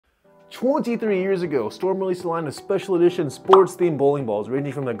23 years ago, Storm released a line of special edition sports-themed bowling balls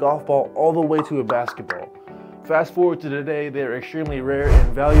ranging from the golf ball all the way to a basketball. Fast forward to today, they're extremely rare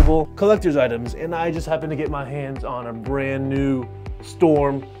and valuable collector's items, and I just happened to get my hands on a brand new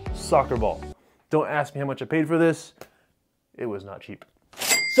Storm soccer ball. Don't ask me how much I paid for this. It was not cheap.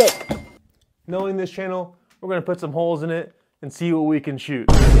 So, knowing this channel, we're gonna put some holes in it and see what we can shoot.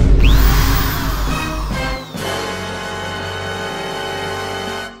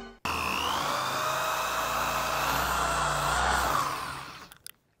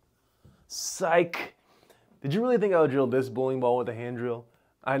 Psych. Did you really think I would drill this bowling ball with a hand drill?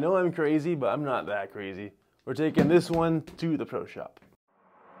 I know I'm crazy, but I'm not that crazy. We're taking this one to the pro shop.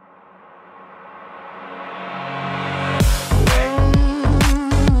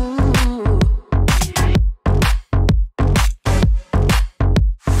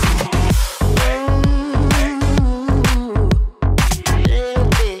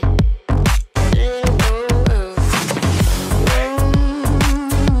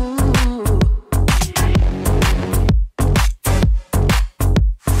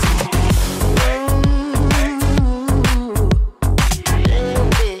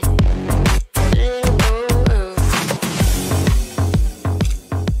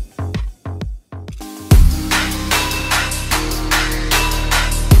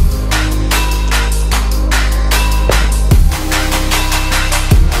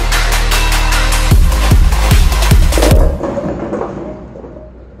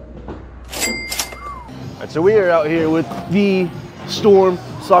 So we are out here with the Storm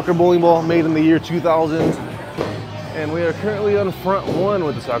soccer bowling ball made in the year 2000. And we are currently on front one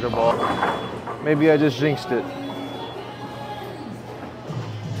with the soccer ball. Maybe I just jinxed it.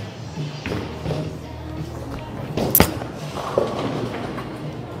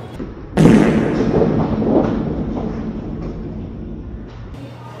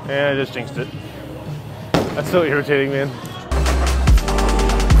 Yeah, I just jinxed it. That's so irritating, man.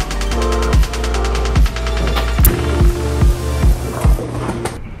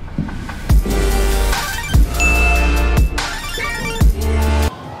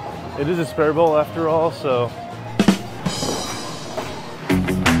 It is a spare ball after all, so.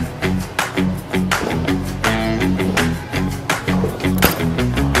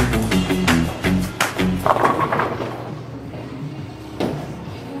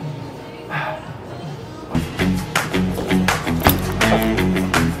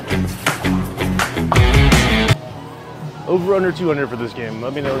 Over under 200 for this game.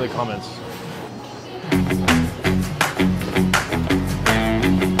 Let me know in the comments.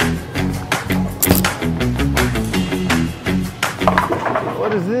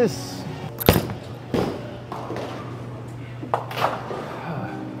 What is this? All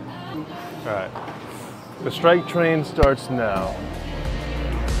right, the strike train starts now.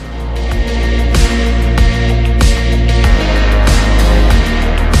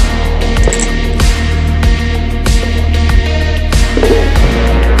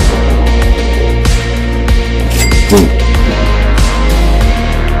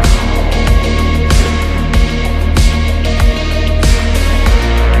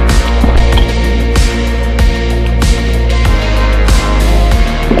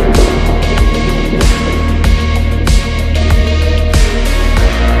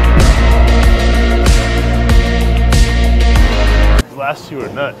 Last two are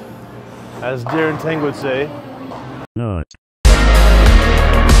nut. As Darren Tang would say, nut.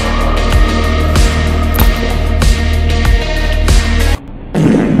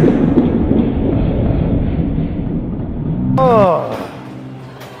 Oh,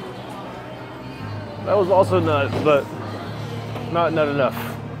 that was also nut, but not nut enough.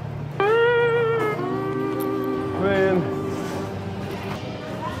 Man.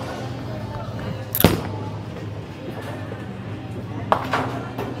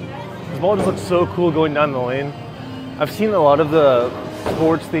 This ball just looks so cool going down the lane. I've seen a lot of the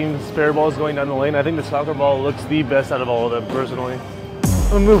sports-themed spare balls going down the lane. I think the soccer ball looks the best out of all of them, personally.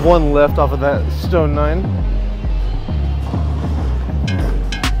 I'm gonna move one left off of that stone 9.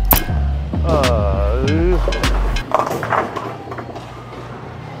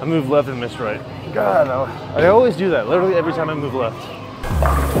 I moved left and missed right. God, I always do that. Literally every time I move left.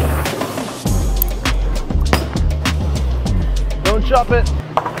 Don't chop it.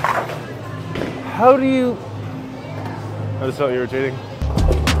 How do you? That is so irritating.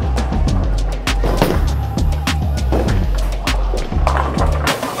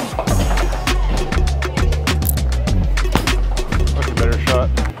 That's a better shot.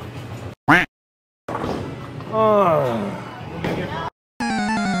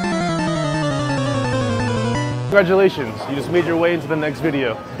 Congratulations, you just made your way into the next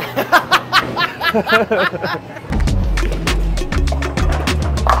video.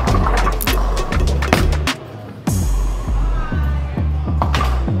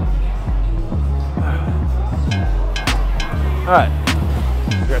 All right,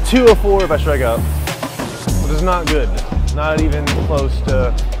 we got 204 if I strike out, which is not good. Not even close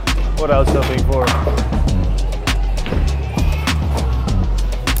to what I was hoping for.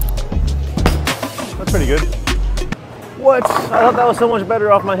 That's pretty good. What? I thought that was so much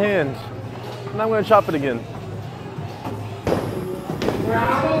better off my hand. Now I'm gonna chop it again.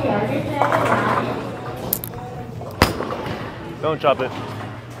 Don't chop it.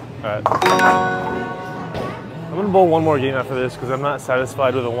 All right. I'm gonna bowl one more game after this because I'm not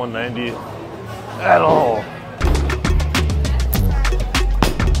satisfied with a 190 at all.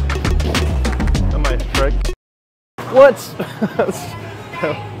 That might strike. What?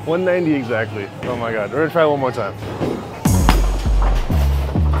 190 exactly. Oh my God. We're gonna try one more time.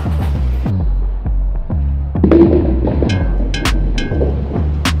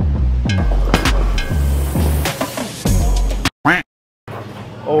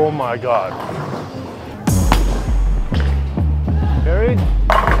 Oh my God. Carried?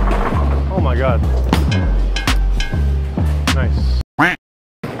 Oh my God. Nice.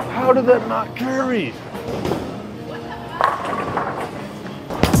 How did that not carry?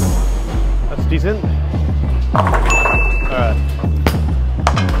 That's decent. Alright.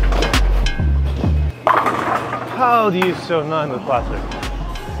 How do you so not in the classic?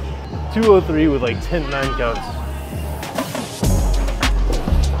 203 with like 10-9 counts.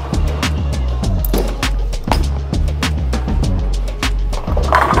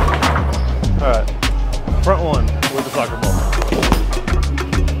 Alright, front one with the soccer ball.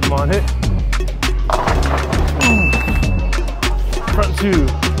 Come on, hit. Front two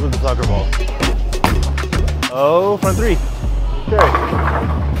with the soccer ball. Oh, front three. Okay.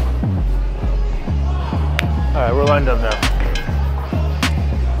 Alright, we're lined up now.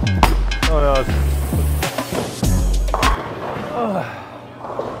 Oh no.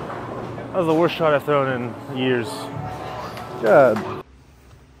 That was the worst shot I've thrown in years. God.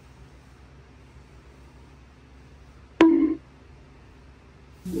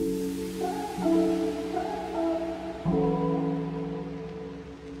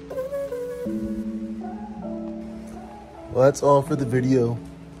 Well, that's all for the video.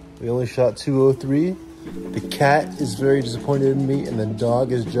 We only shot 203. The cat is very disappointed in me, and the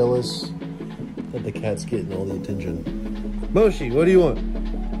dog is jealous that the cat's getting all the attention. Moshi, what do you want?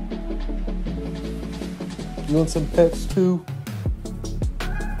 You want some pets too?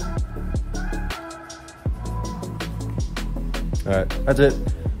 Alright, that's it.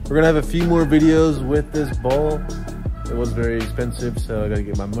 We're gonna have a few more videos with this ball. It was very expensive, so I gotta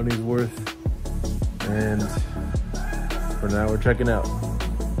get my money's worth. And for now, we're checking out.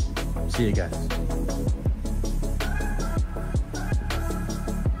 See you guys.